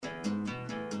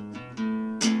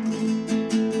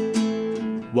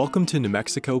Welcome to New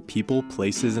Mexico People,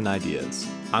 Places, and Ideas.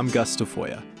 I'm Gus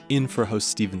Tofoya, in for host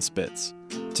Stephen Spitz.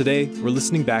 Today, we're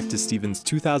listening back to Stephen's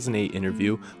 2008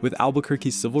 interview with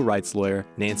Albuquerque civil rights lawyer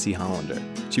Nancy Hollander.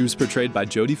 She was portrayed by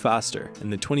Jodie Foster in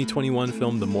the 2021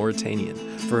 film The Mauritanian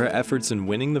for her efforts in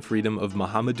winning the freedom of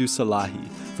Mohamedou Slahi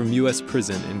from U.S.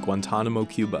 prison in Guantanamo,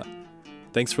 Cuba.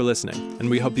 Thanks for listening, and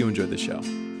we hope you enjoyed the show.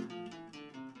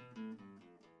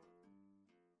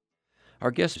 Our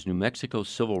guest is New Mexico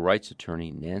civil rights attorney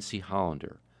Nancy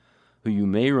Hollander, who you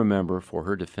may remember for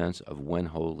her defense of Wen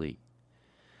Ho Lee.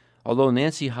 Although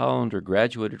Nancy Hollander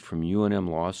graduated from UNM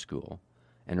Law School,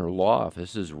 and her law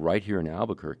office is right here in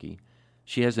Albuquerque,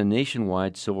 she has a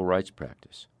nationwide civil rights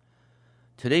practice.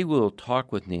 Today we'll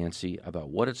talk with Nancy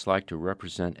about what it's like to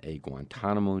represent a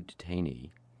Guantanamo detainee,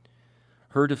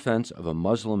 her defense of a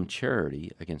Muslim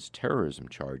charity against terrorism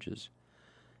charges,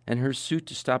 and her suit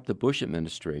to stop the Bush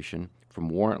administration from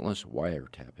warrantless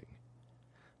wiretapping.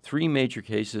 Three major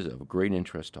cases of great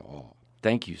interest to all.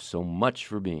 Thank you so much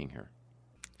for being here.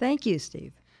 Thank you,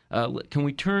 Steve. Can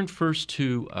we turn first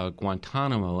to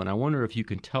Guantanamo, and I wonder if you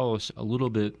can tell us a little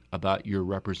bit about your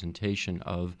representation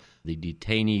of the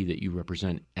detainee that you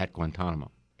represent at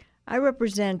Guantanamo. I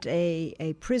represent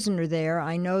a prisoner there.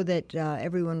 I know that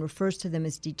everyone refers to them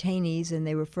as detainees, and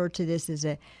they refer to this as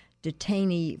a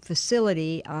detainee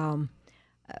facility.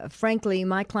 Frankly,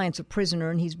 my client's a prisoner,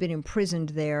 and he's been imprisoned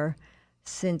there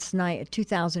since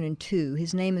 2002.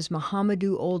 His name is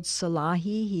Mohamedou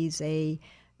Slahi. He's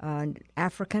an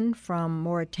African from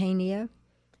Mauritania.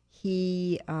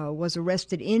 He was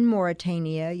arrested in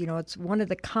Mauritania. You know, it's one of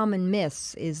the common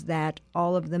myths is that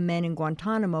all of the men in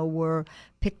Guantanamo were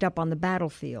picked up on the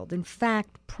battlefield. In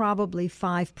fact, probably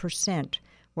 5%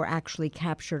 were actually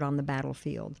captured on the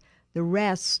battlefield. The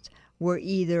rest were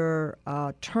either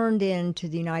turned in to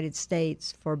the United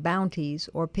States for bounties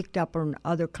or picked up in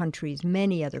other countries,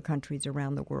 many other countries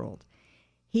around the world.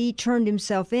 He turned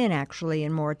himself in, actually,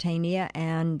 in Mauritania,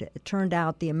 and it turned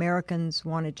out the Americans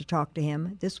wanted to talk to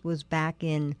him. This was back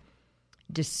in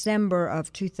December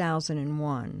of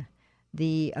 2001.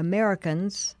 The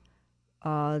Americans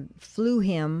flew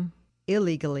him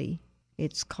illegally,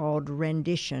 it's called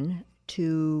rendition,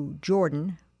 to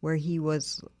Jordan, where he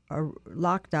was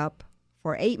locked up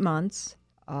for 8 months,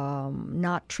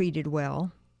 not treated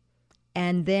well,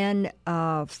 and then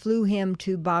flew him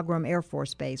to Bagram Air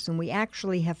Force Base. And we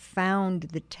actually have found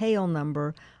the tail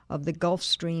number of the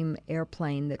Gulfstream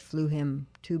airplane that flew him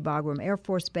to Bagram Air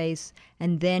Force Base,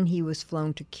 and then he was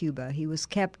flown to Cuba. He was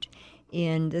kept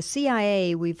in the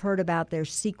CIA. We've heard about their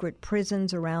secret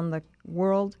prisons around the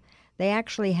world. They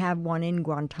actually have one in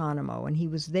Guantanamo, and he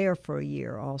was there for a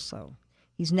year also.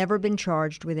 He's never been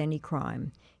charged with any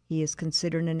crime. He is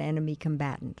considered an enemy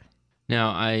combatant.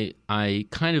 Now, I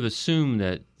kind of assume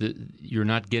that you're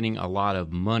not getting a lot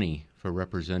of money for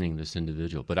representing this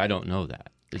individual, but I don't know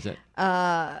that. Is that?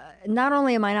 Not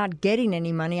only am I not getting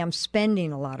any money, I'm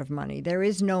spending a lot of money. There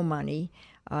is no money.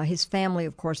 His family,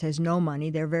 of course, has no money.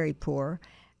 They're very poor.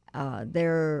 My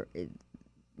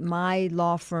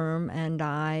law firm and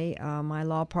I, my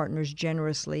law partners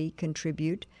generously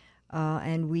contribute,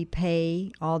 and we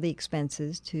pay all the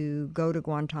expenses to go to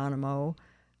Guantanamo.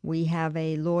 We have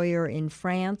a lawyer in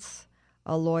France,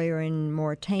 a lawyer in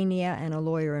Mauritania, and a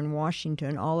lawyer in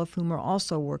Washington, all of whom are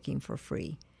also working for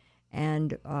free.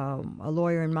 And a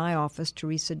lawyer in my office,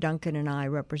 Teresa Duncan, and I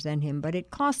represent him. But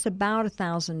it costs about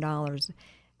 $1,000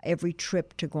 every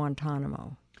trip to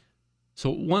Guantanamo. So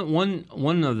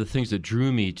one of the things that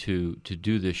drew me to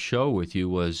do this show with you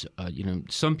was,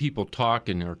 some people talk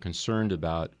and are concerned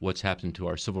about what's happened to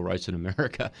our civil rights in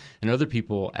America, and other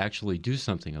people actually do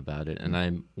something about it. And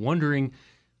I'm wondering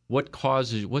what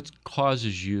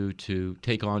causes you to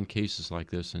take on cases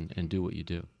like this and do what you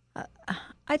do.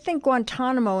 I think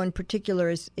Guantanamo in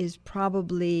particular is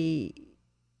probably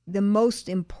the most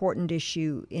important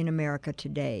issue in America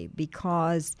today,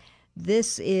 because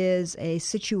this is a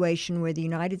situation where the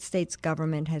United States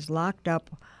government has locked up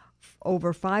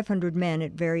over 500 men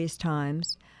at various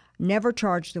times, never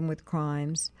charged them with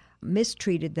crimes,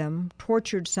 mistreated them,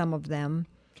 tortured some of them,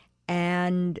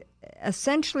 and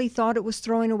essentially thought it was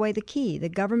throwing away the key. The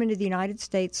government of the United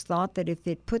States thought that if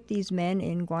it put these men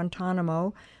in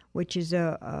Guantanamo, which is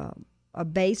a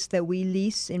base that we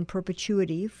lease in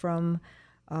perpetuity from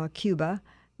Cuba,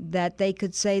 that they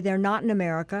could say they're not in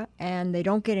America and they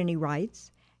don't get any rights,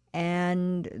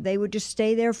 and they would just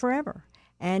stay there forever.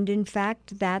 And in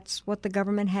fact, that's what the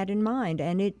government had in mind.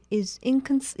 And it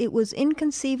was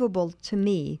inconceivable to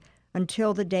me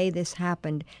until the day this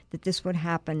happened that this would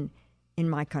happen in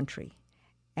my country.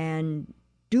 And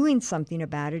doing something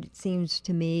about it, it seems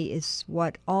to me, is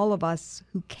what all of us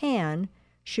who can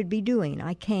should be doing.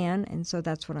 I can, and so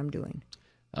that's what I'm doing.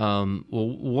 Well,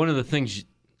 one of the things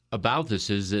about this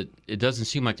is that it doesn't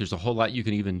seem like there's a whole lot you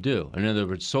can even do. In other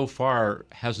words, so far,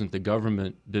 hasn't the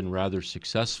government been rather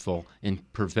successful in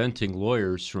preventing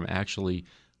lawyers from actually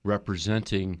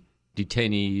representing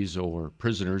detainees or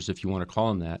prisoners, if you want to call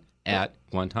them that, at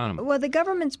Guantanamo? Well, the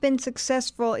government's been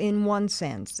successful in one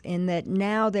sense, in that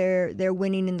now they're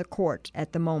winning in the court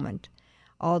at the moment,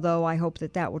 although I hope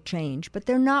that will change. But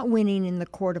they're not winning in the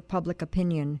court of public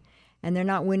opinion, and they're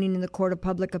not winning in the court of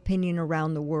public opinion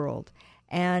around the world.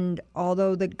 And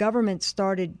although the government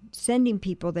started sending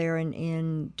people there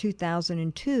in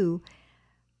 2002,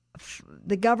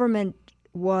 the government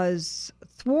was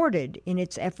thwarted in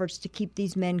its efforts to keep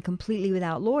these men completely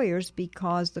without lawyers,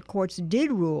 because the courts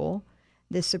did rule,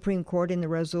 the Supreme Court in the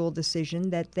Rasool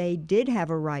decision, that they did have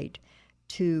a right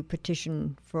to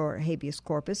petition for habeas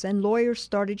corpus, and lawyers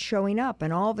started showing up.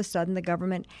 And all of a sudden the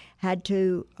government had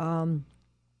to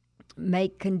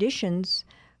make conditions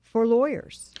for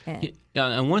lawyers.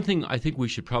 And one thing I think we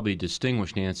should probably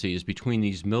distinguish, Nancy, is between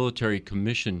these military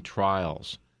commission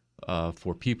trials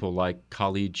for people like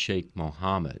Khalid Sheikh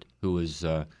Mohammed, who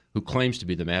claims to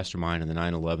be the mastermind of the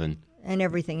 9/11 and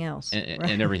everything else,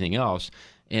 and everything else,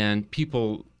 and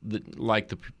people like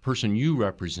the person you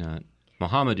represent,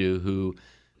 Mohamedou,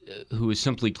 who is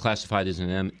simply classified as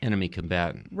an enemy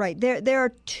combatant. Right. There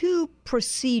are two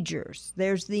procedures.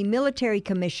 There's the military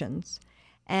commissions,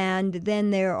 and then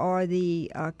there are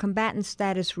the combatant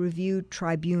status review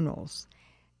tribunals.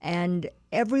 And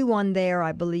everyone there,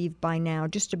 I believe by now,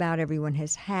 just about everyone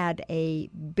has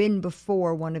been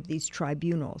before one of these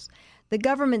tribunals. The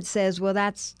government says, well,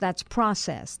 that's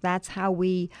process. That's how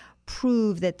we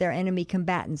prove that they're enemy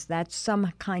combatants. That's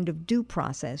some kind of due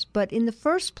process. But in the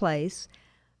first place,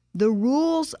 the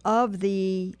rules of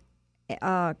the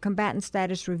Combatant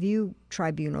Status Review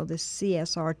Tribunal, the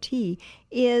CSRT,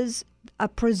 is a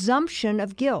presumption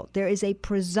of guilt. There is a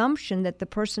presumption that the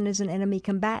person is an enemy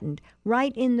combatant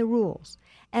right in the rules.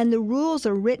 And the rules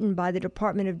are written by the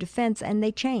Department of Defense, and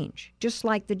they change, just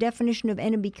like the definition of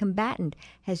enemy combatant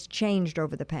has changed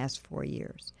over the past 4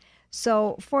 years.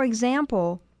 So, for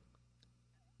example,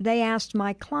 they asked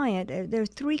my client, there are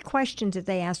 3 questions that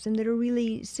they asked him that are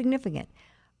really significant.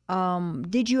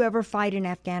 Did you ever fight in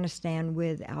Afghanistan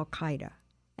with al-Qaeda?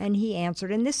 And he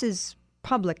answered, and this is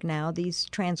public now, these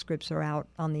transcripts are out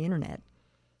on the internet.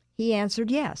 He answered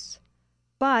yes.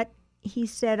 But he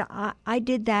said, I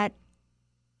did that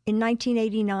in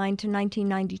 1989 to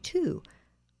 1992.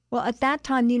 Well, at that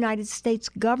time, the United States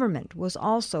government was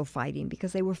also fighting,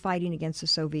 because they were fighting against the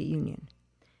Soviet Union.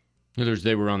 In other words,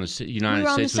 they were on the United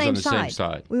States was on the same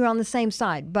side. We were on the same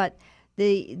side, but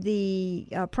the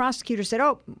prosecutor said,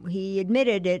 oh, he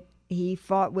admitted it. He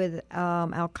fought with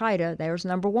al-Qaeda. There's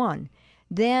number one.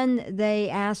 Then they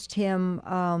asked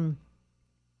him,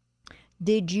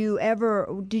 did you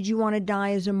want to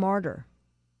die as a martyr?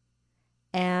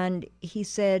 And he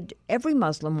said, every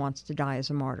Muslim wants to die as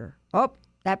a martyr. Oh,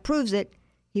 that proves it.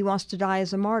 He wants to die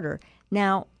as a martyr.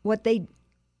 Now, what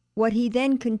he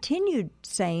then continued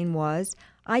saying was,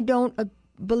 I don't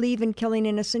believe in killing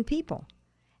innocent people.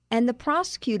 And the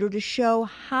prosecutor, to show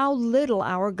how little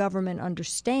our government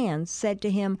understands, said to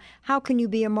him, how can you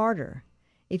be a martyr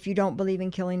if you don't believe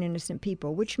in killing innocent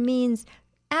people? Which means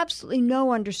absolutely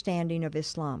no understanding of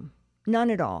Islam, none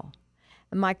at all.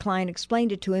 And my client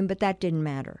explained it to him, but that didn't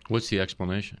matter. What's the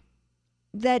explanation?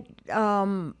 That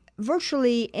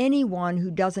virtually anyone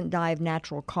who doesn't die of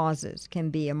natural causes can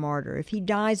be a martyr. If he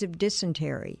dies of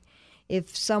dysentery,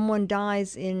 if someone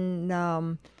dies in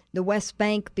the West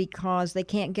Bank because they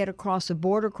can't get across a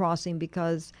border crossing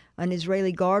because an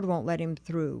Israeli guard won't let him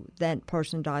through, that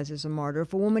person dies as a martyr.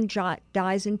 If a woman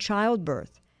dies in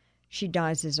childbirth, she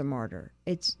dies as a martyr.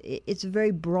 It's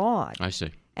very broad. I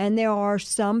see. And there are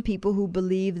some people who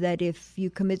believe that if you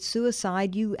commit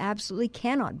suicide, you absolutely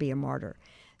cannot be a martyr.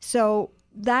 So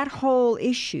that whole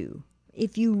issue,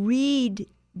 if you read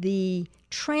the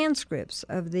transcripts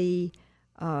of the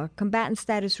combatant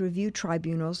status review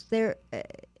tribunals,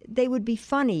 they would be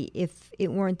funny if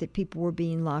it weren't that people were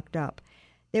being locked up.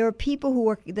 There are people who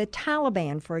were, the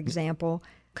Taliban, for example,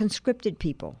 conscripted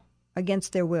people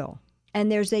against their will. And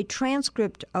there's a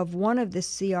transcript of one of the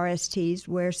CRSTs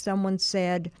where someone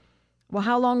said, well,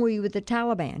 how long were you with the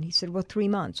Taliban? He said, well, 3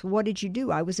 months. What did you do?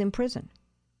 I was in prison.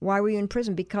 Why were you in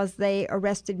prison? Because they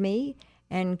arrested me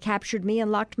and captured me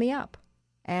and locked me up.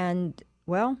 And,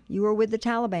 well, you were with the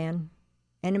Taliban,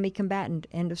 enemy combatant,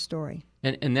 end of story.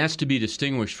 And that's to be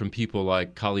distinguished from people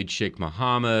like Khalid Sheikh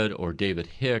Mohammed or David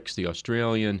Hicks, the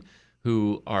Australian,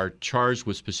 who are charged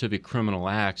with specific criminal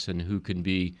acts and who can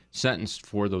be sentenced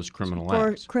for those criminal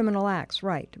acts. For criminal acts,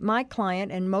 right. My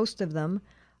client and most of them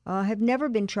have never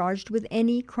been charged with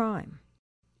any crime.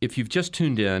 If you've just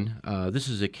tuned in, this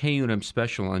is a KUNM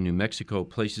special on New Mexico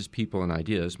Places, People, and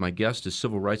Ideas. My guest is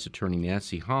civil rights attorney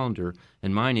Nancy Hollander,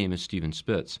 and my name is Stephen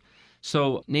Spitz.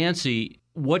 So, Nancy,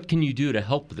 what can you do to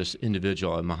help this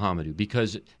individual in Mohamedou?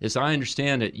 Because, as I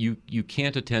understand it, you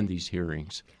can't attend these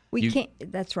hearings.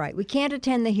 That's right. We can't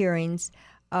attend the hearings.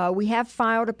 We have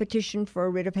filed a petition for a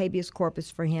writ of habeas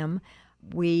corpus for him.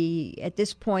 At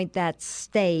this point, that's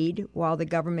stayed while the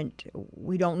government,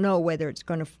 we don't know whether it's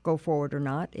going to go forward or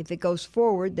not. If it goes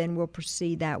forward, then we'll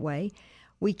proceed that way.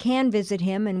 We can visit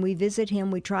him, and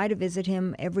we try to visit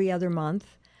him every other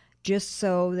month, just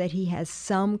so that he has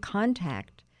some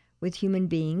contact with human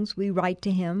beings. We write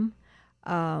to him.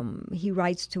 He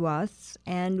writes to us,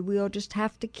 and we'll just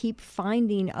have to keep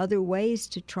finding other ways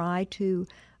to try to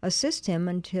assist him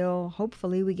until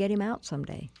hopefully we get him out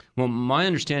someday. Well, my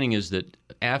understanding is that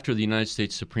after the United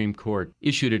States Supreme Court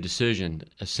issued a decision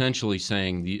essentially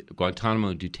saying the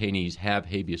Guantanamo detainees have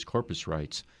habeas corpus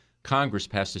rights, Congress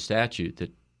passed a statute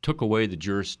that took away the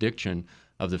jurisdiction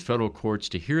of the federal courts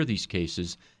to hear these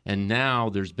cases, and now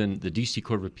the D.C.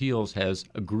 Court of Appeals has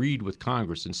agreed with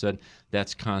Congress and said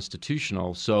that's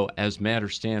constitutional. So as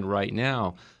matters stand right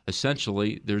now,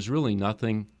 essentially there's really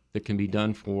nothing that can be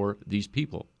done for these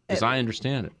people, as I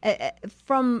understand it.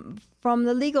 From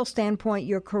the legal standpoint,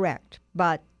 you're correct,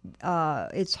 but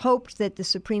it's hoped that the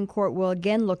Supreme Court will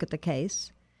again look at the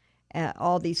case,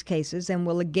 all these cases, and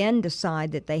will again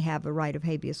decide that they have a right of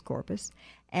habeas corpus.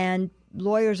 And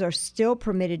lawyers are still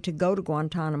permitted to go to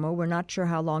Guantanamo. We're not sure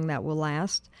how long that will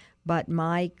last, but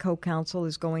my co-counsel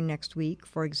is going next week,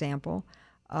 for example.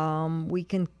 We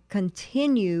can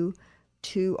continue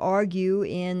to argue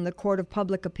in the court of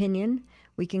public opinion.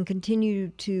 We can continue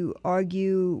to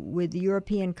argue with the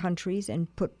European countries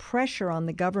and put pressure on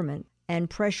the government and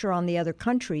pressure on the other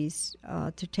countries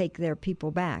to take their people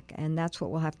back, and that's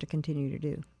what we'll have to continue to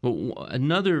do. Well,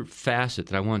 another facet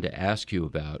that I wanted to ask you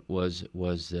about was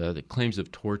the claims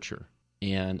of torture,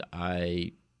 and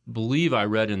I believe I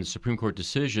read in the Supreme Court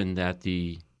decision that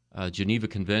the Geneva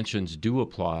Conventions do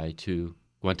apply to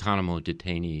Guantanamo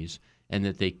detainees and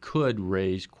that they could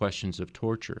raise questions of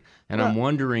torture. And I'm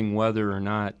wondering whether or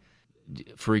not,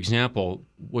 for example,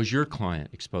 was your client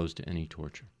exposed to any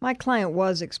torture? My client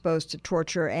was exposed to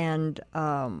torture, and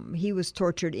he was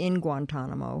tortured in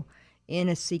Guantanamo in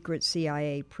a secret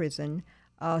CIA prison.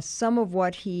 Some of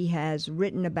what he has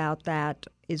written about that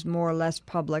is more or less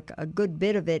public. A good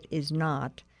bit of it is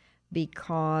not,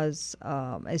 because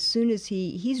as soon as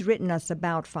he's written us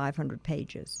about 500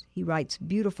 pages. He writes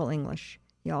beautiful English.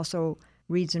 He also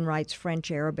reads and writes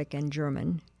French, Arabic, and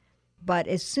German. But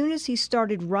as soon as he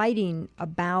started writing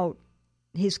about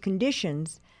his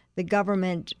conditions, the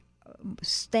government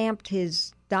stamped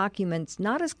his documents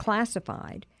not as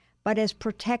classified, but as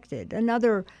protected.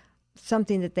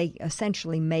 Something that they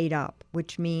essentially made up,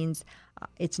 which means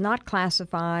it's not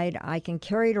classified. I can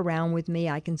carry it around with me.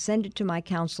 I can send it to my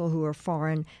counsel who are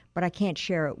foreign, but I can't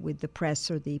share it with the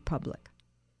press or the public.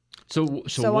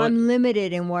 So I'm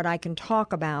limited in what I can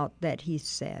talk about that he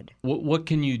said. What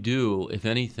can you do, if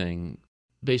anything,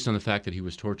 based on the fact that he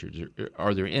was tortured?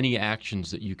 Are there any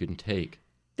actions that you can take?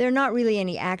 There are not really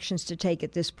any actions to take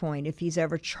at this point. If he's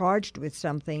ever charged with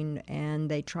something and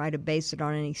they try to base it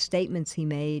on any statements he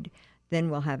made, then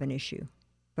we'll have an issue.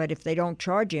 But if they don't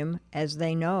charge him, as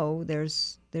they know,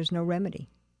 there's no remedy.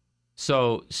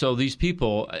 So these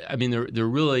people, I mean, they're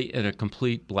really in a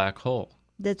complete black hole.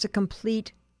 That's a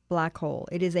complete black hole.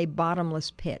 It is a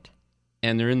bottomless pit.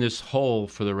 And they're in this hole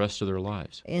for the rest of their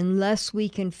lives. Unless we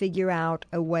can figure out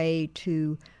a way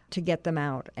to get them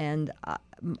out. And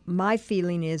my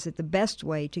feeling is that the best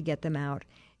way to get them out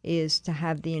is to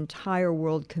have the entire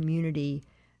world community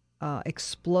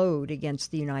explode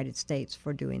against the United States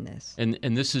for doing this. And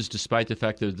this is despite the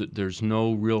fact that there's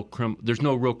no real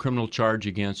criminal charge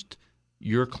against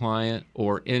your client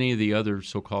or any of the other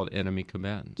so-called enemy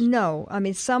combatants? No. I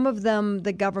mean, some of them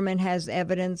the government has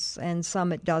evidence and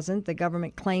some it doesn't. The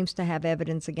government claims to have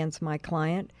evidence against my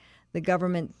client. The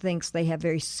government thinks they have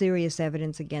very serious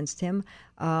evidence against him.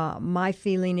 My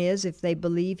feeling is if they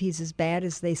believe he's as bad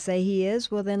as they say he is,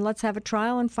 well, then let's have a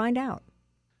trial and find out.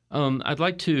 I'd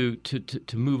like to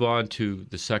move on to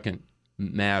the second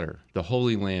matter, the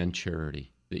Holy Land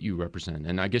charity that you represent.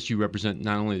 And I guess you represent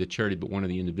not only the charity, but one of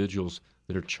the individuals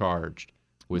that are charged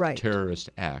with terrorist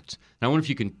acts. And I wonder if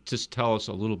you can just tell us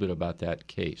a little bit about that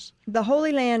case. The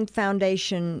Holy Land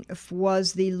Foundation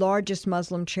was the largest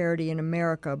Muslim charity in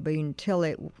America until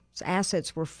it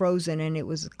assets were frozen, and it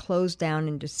was closed down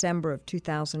in December of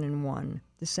 2001,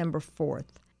 December 4th.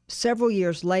 Several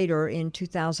years later, in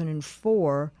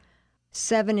 2004,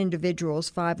 7 individuals,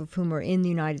 5 of whom are in the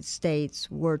United States,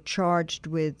 were charged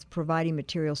with providing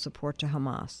material support to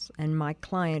Hamas. And my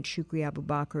client, Shukri Abu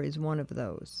Bakr, is one of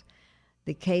those.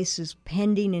 The case is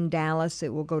pending in Dallas.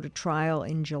 It will go to trial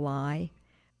in July.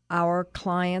 Our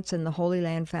clients and the Holy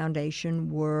Land Foundation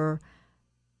were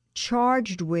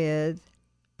charged with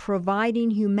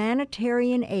providing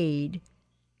humanitarian aid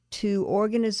to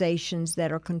organizations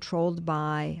that are controlled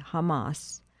by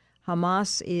Hamas.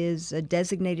 Hamas is a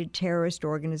designated terrorist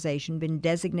organization, been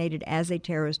designated as a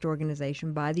terrorist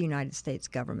organization by the United States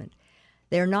government.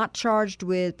 They're not charged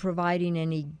with providing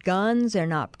any guns. They're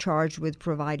not charged with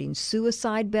providing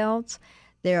suicide belts.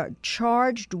 They're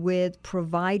charged with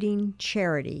providing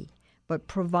charity, but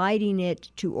providing it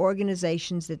to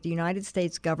organizations that the United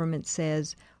States government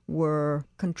says were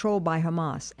controlled by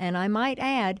Hamas. And I might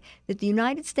add that the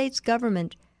United States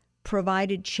government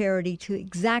provided charity to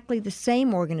exactly the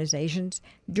same organizations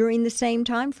during the same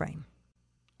time frame.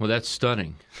 Well, that's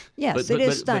stunning. Yes, it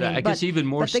is stunning. But I guess even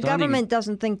more stunning. But the government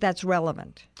doesn't think that's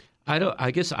relevant.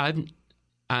 I guess I'm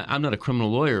not a criminal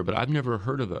lawyer, but I've never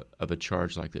heard of a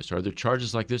charge like this. Are there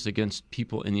charges like this against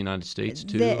people in the United States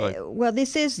too? Well,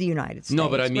 this is the United States. No,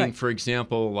 but I mean, right. For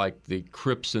example, like the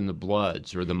Crips and the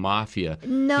Bloods or the Mafia.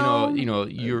 No,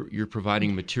 you're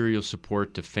providing material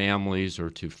support to families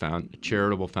or to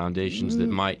charitable foundations that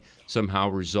might somehow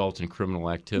result in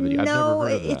criminal activity. I've never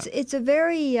heard of that. It's a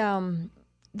very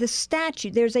the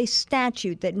statute. There's a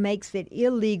statute that makes it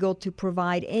illegal to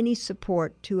provide any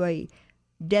support to a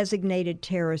designated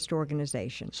terrorist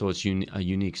organization. So it's a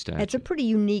unique statute. It's a pretty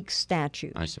unique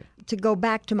statute. I see. To go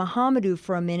back to Mohamedou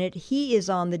for a minute, he is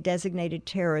on the designated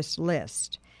terrorist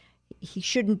list. He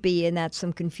shouldn't be, and that's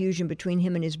some confusion between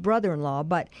him and his brother-in-law.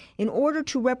 But in order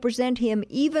to represent him,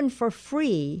 even for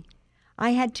free,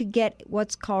 I had to get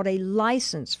what's called a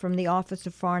license from the Office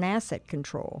of Foreign Asset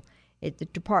Control at the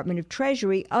Department of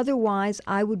Treasury. Otherwise,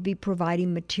 I would be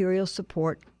providing material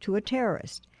support to a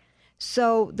terrorist.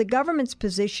 So the government's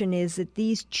position is that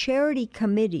these charity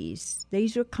committees,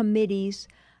 these are committees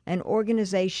and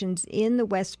organizations in the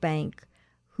West Bank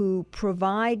who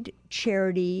provide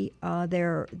charity,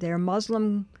 they're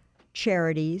Muslim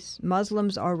charities.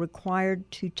 Muslims are required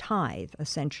to tithe,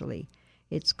 essentially.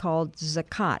 It's called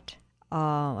zakat,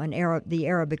 the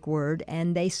Arabic word,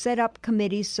 and they set up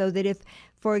committees so that if,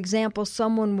 for example,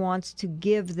 someone wants to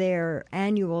give their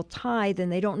annual tithe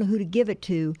and they don't know who to give it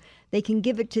to, they can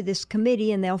give it to this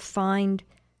committee and they'll find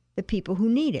the people who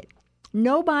need it.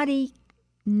 Nobody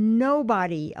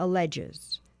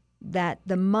alleges that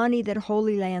the money that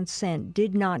Holy Land sent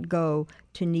did not go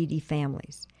to needy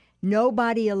families.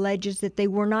 Nobody alleges that they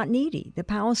were not needy. The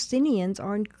Palestinians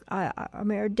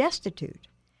are destitute.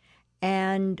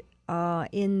 And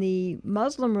in the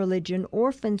Muslim religion,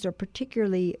 orphans are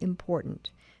particularly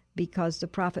important because the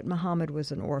Prophet Muhammad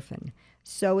was an orphan.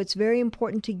 So it's very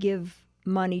important to give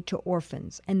money to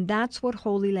orphans. And that's what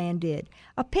Holy Land did.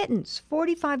 A pittance,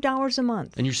 $45 a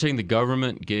month. And you're saying the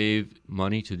government gave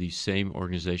money to these same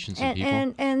organizations and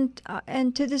people?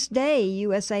 And to this day,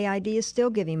 USAID is still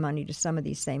giving money to some of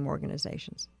these same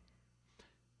organizations.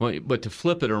 Well, but to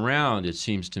flip it around, it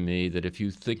seems to me that if you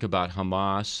think about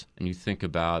Hamas and you think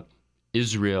about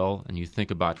Israel and you think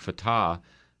about Fatah,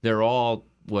 they're all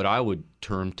what I would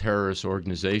term terrorist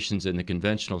organizations in the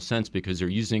conventional sense because they're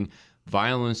using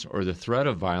violence or the threat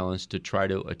of violence to try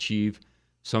to achieve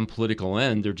some political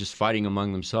end. They're just fighting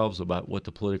among themselves about what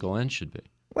the political end should be.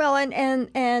 Well,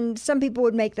 and some people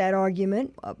would make that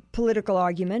argument, a political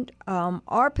argument.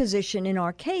 Our position in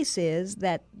our case is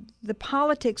that the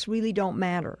politics really don't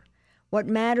matter. What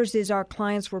matters is our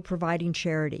clients were providing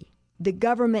charity. The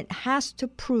government has to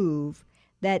prove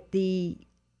that the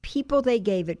people they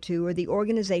gave it to or the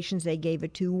organizations they gave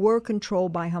it to were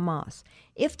controlled by Hamas.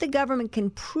 If the government can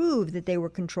prove that they were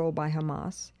controlled by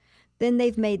Hamas, then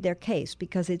they've made their case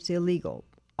because it's illegal.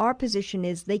 Our position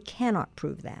is they cannot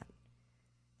prove that.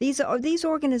 These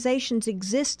organizations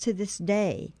exist to this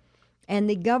day, and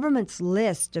the government's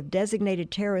list of designated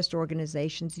terrorist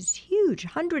organizations is huge,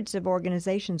 hundreds of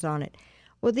organizations on it.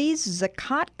 Well, these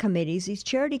zakat committees, these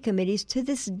charity committees, to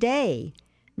this day,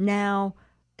 now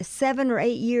 7 or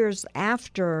 8 years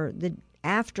after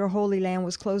Holy Land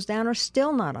was closed down, are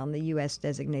still not on the U.S.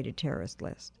 designated terrorist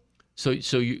list. So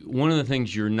one of the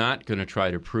things you're not going to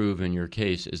try to prove in your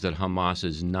case is that Hamas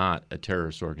is not a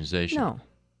terrorist organization. No,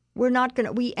 we're not going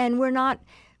to.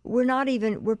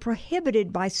 We're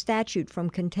prohibited by statute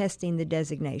from contesting the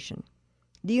designation.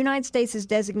 The United States has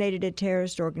designated a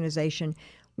terrorist organization.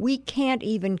 We can't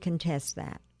even contest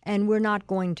that. and we're not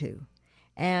going to.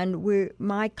 And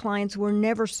my clients were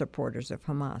never supporters of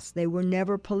Hamas. They were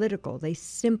never political. They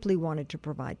simply wanted to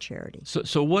provide charity.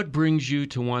 So what brings you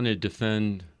to want to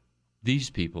defend these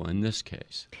people in this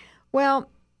case? Well,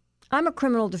 I'm a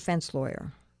criminal defense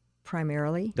lawyer,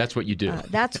 primarily. That's what you do.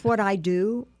 That's what I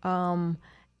do.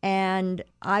 And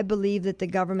I believe that the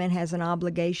government has an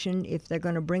obligation, if they're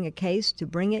going to bring a case, to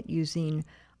bring it using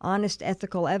honest,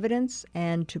 ethical evidence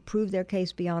and to prove their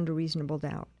case beyond a reasonable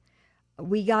doubt.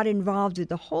 We got involved with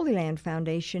the Holy Land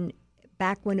Foundation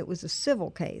back when it was a civil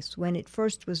case. When it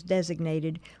first was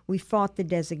designated, we fought the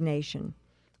designation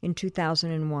in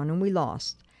 2001, and we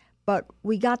lost. But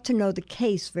we got to know the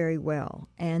case very well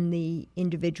and the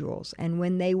individuals. And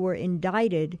when they were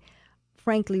indicted,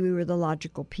 frankly, we were the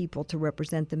logical people to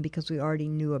represent them because we already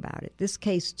knew about it. This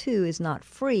case, too, is not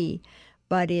free,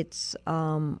 but it's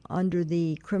under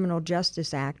the Criminal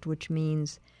Justice Act, which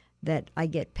means that I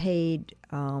get paid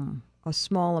a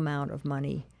small amount of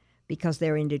money because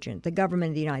they're indigent. The government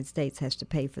of the United States has to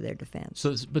pay for their defense.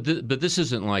 So, but this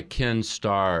isn't like Ken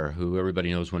Starr, who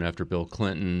everybody knows went after Bill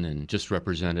Clinton and just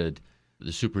represented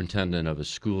the superintendent of a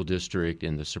school district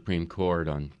in the Supreme Court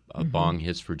on bong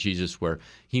hits for Jesus, where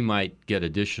he might get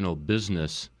additional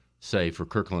business, say, for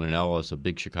Kirkland & Ellis, a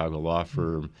big Chicago law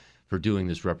firm, for doing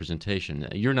this representation.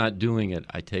 You're not doing it,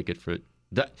 I take it, for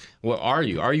that. Well, are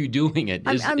you? Are you doing it?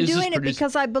 I'm doing it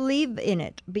because I believe in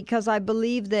it, because I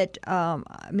believe that,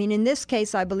 in this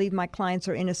case, I believe my clients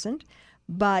are innocent,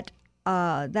 but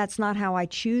that's not how I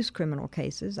choose criminal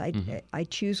cases. I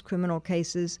choose criminal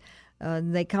cases.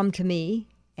 They come to me,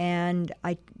 and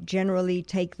I generally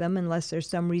take them unless there's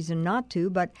some reason not to.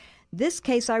 But this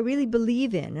case I really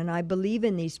believe in, and I believe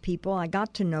in these people. I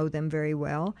got to know them very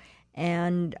well,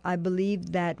 and I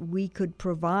believe that we could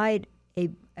provide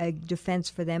a defense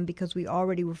for them because we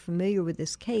already were familiar with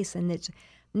this case. And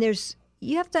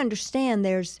you have to understand,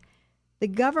 the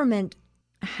government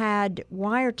had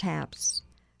wiretaps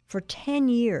for 10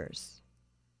 years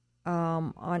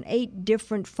on 8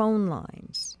 different phone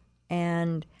lines,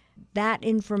 and that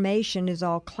information is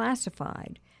all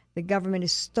classified. The government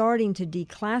is starting to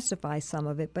declassify some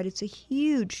of it, but it is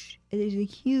a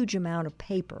huge amount of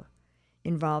paper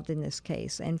involved in this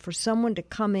case. And for someone to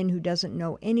come in who doesn't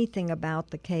know anything about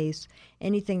the case,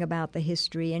 anything about the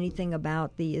history, anything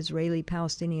about the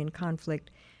Israeli-Palestinian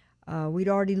conflict, we'd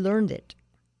already learned it.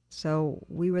 So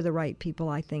we were the right people,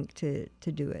 I think, to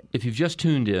do it. If you've just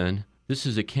tuned in, this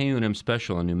is a KUNM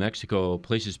special on New Mexico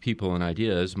Places, People, and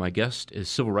Ideas. My guest is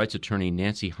civil rights attorney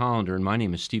Nancy Hollander, and my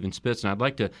name is Stephen Spitz. And I'd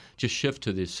like to just shift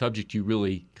to the subject you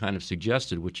really kind of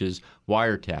suggested, which is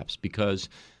wiretaps, because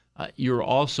you're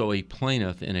also a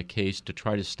plaintiff in a case to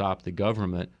try to stop the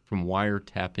government from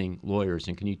wiretapping lawyers.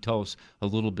 And can you tell us a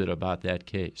little bit about that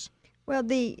case? Well,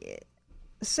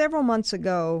 several months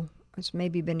ago, it's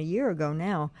maybe been a year ago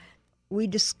now, we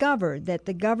discovered that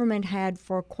the government had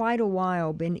for quite a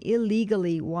while been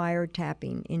illegally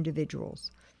wiretapping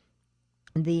individuals.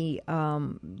 The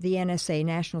NSA,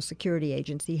 National Security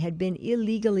Agency, had been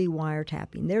illegally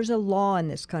wiretapping. There's a law in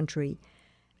this country,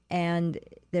 and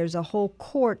there's a whole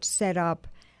court set up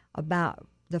about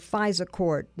the FISA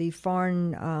court, the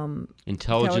Foreign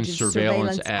Intelligence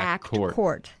Surveillance Act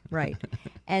court. Right.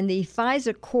 And the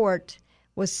FISA court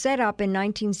was set up in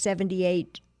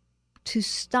 1978 to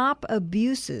stop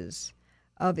abuses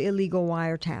of illegal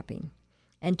wiretapping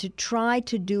and to try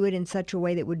to do it in such a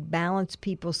way that would balance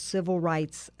people's civil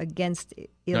rights against illegal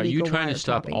wiretapping. Now, are you trying to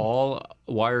stop all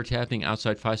wiretapping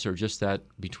outside FISA, or just that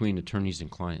between attorneys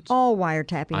and clients? All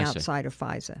wiretapping outside of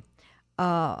FISA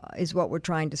is what we're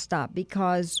trying to stop,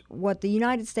 because what the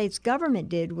United States government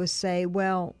did was say,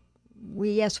 well,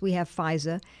 we have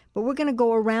FISA, but we're going to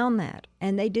go around that.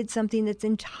 And they did something that's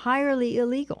entirely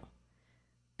illegal,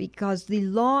 because the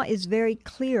law is very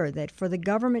clear that for the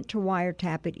government to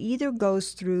wiretap, it either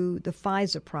goes through the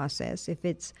FISA process if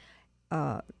it's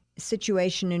a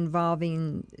situation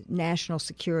involving national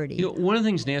security. You know, one of the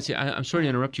things, Nancy, I'm sorry to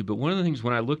interrupt you, but one of the things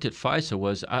when I looked at FISA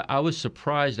was I was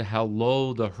surprised at how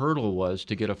low the hurdle was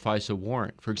to get a FISA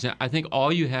warrant. For example, I think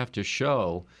all you have to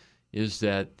show is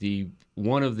that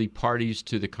one of the parties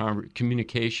to the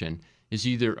communication is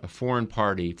either a foreign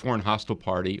hostile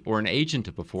party, or an agent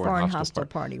of a foreign hostile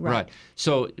party. Right.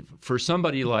 So for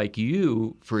somebody like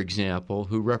you, for example,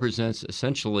 who represents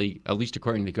essentially, at least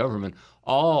according to the government,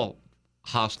 all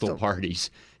hostile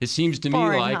parties, it seems to me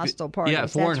like foreign hostile parties. Yeah,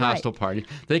 foreign hostile parties.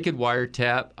 They could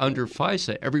wiretap under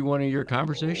FISA every one of your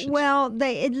conversations. Well,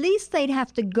 at least they'd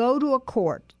have to go to a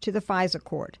court, to the FISA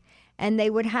court, and they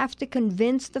would have to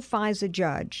convince the FISA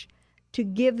judge to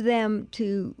give them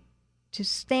to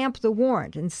stamp the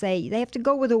warrant and say, they have to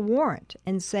go with a warrant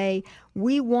and say,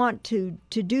 we want to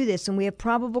do this and we have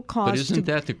probable cause. But isn't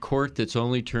that the court that's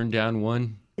only turned down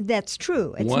one? That's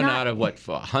true. It's one not, out of what,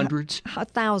 hundreds?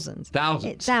 Thousands.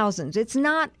 Thousands. It's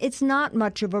not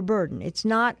much of a burden. It's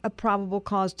not a probable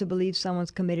cause to believe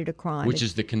someone's committed a crime. Which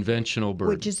is the conventional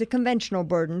burden. Which is the conventional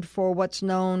burden for what's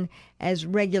known as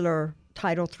regular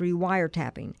Title III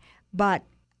wiretapping. But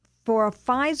for a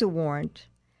FISA warrant,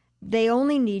 they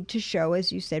only need to show,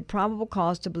 as you said, probable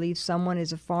cause to believe someone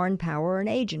is a foreign power or an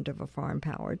agent of a foreign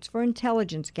power. It's for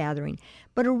intelligence gathering.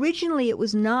 But originally it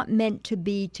was not meant to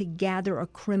be to gather a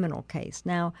criminal case.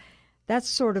 Now, that's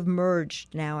sort of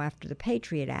merged now after the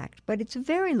Patriot Act, but it's a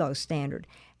very low standard.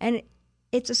 And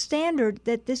it's a standard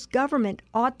that this government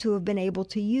ought to have been able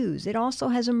to use. It also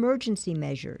has emergency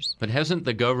measures. But hasn't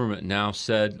the government now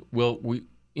said, well,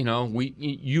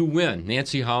 you win.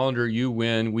 Nancy Hollander, you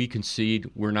win. We concede.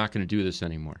 We're not going to do this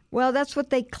anymore. Well, that's what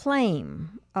they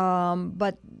claim.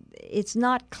 But it's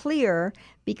not clear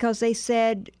because they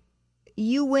said,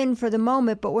 you win for the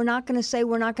moment, but we're not going to say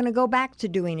we're not going to go back to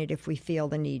doing it if we feel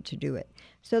the need to do it.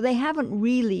 So they haven't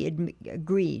really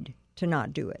agreed to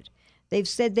not do it. They've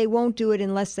said they won't do it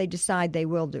unless they decide they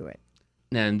will do it.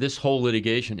 And this whole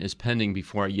litigation is pending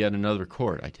before yet another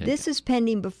court, I take it. This is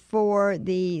pending before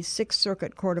the Sixth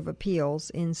Circuit Court of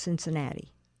Appeals in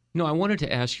Cincinnati. No, I wanted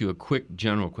to ask you a quick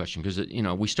general question because,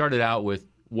 we started out with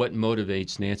what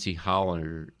motivates Nancy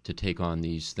Hollander to take on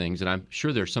these things. And I'm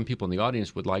sure there are some people in the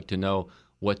audience would like to know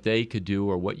what they could do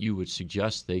or what you would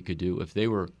suggest they could do if they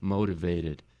were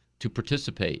motivated to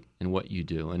participate in what you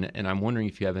do. And I'm wondering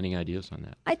if you have any ideas on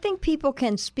that. I think people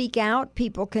can speak out.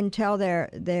 People can tell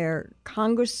their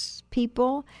Congress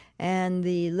people and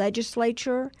the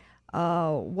legislature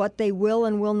what they will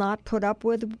and will not put up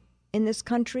with in this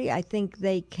country. I think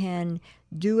they can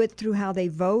do it through how they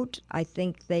vote. I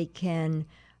think they can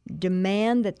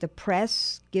demand that the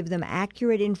press give them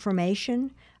accurate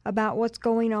information about what's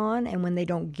going on. And when they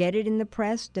don't get it in the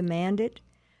press, demand it.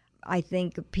 I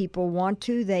think people want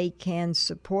to. They can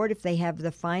support, if they have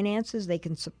the finances, they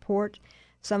can support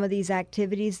some of these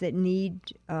activities that need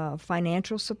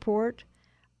financial support.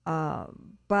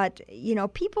 But,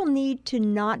 people need to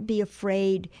not be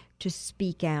afraid to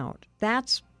speak out.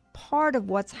 That's part of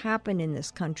what's happened in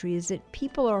this country is that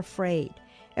people are afraid.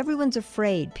 Everyone's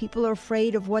afraid. People are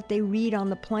afraid of what they read on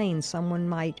the plane. Someone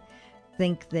might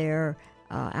think they're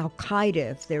Al-Qaeda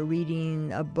if they're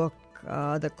reading a book,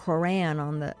 the Quran,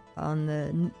 on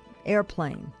the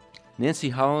airplane. Nancy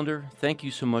Hollander, thank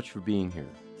you so much for being here.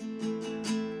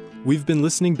 We've been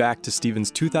listening back to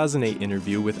Stephen's 2008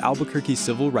 interview with Albuquerque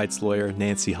civil rights lawyer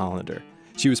Nancy Hollander.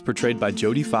 She was portrayed by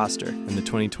Jodie Foster in the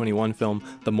 2021 film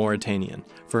The Mauritanian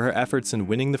for her efforts in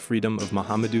winning the freedom of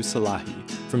Mohamedou Slahi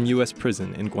from U.S.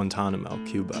 prison in Guantanamo,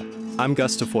 Cuba. I'm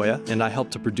Gus Tofoya, and I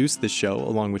helped to produce this show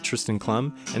along with Tristan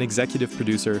Clum and executive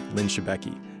producer Lynn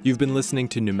Schibeci. You've been listening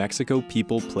to New Mexico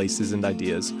People, Places, and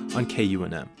Ideas on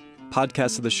KUNM.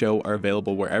 Podcasts of the show are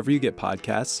available wherever you get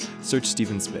podcasts. Search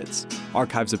Stephen Spitz.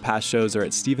 Archives of past shows are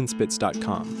at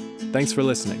stephenspitz.com. Thanks for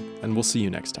listening, and we'll see you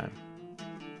next time.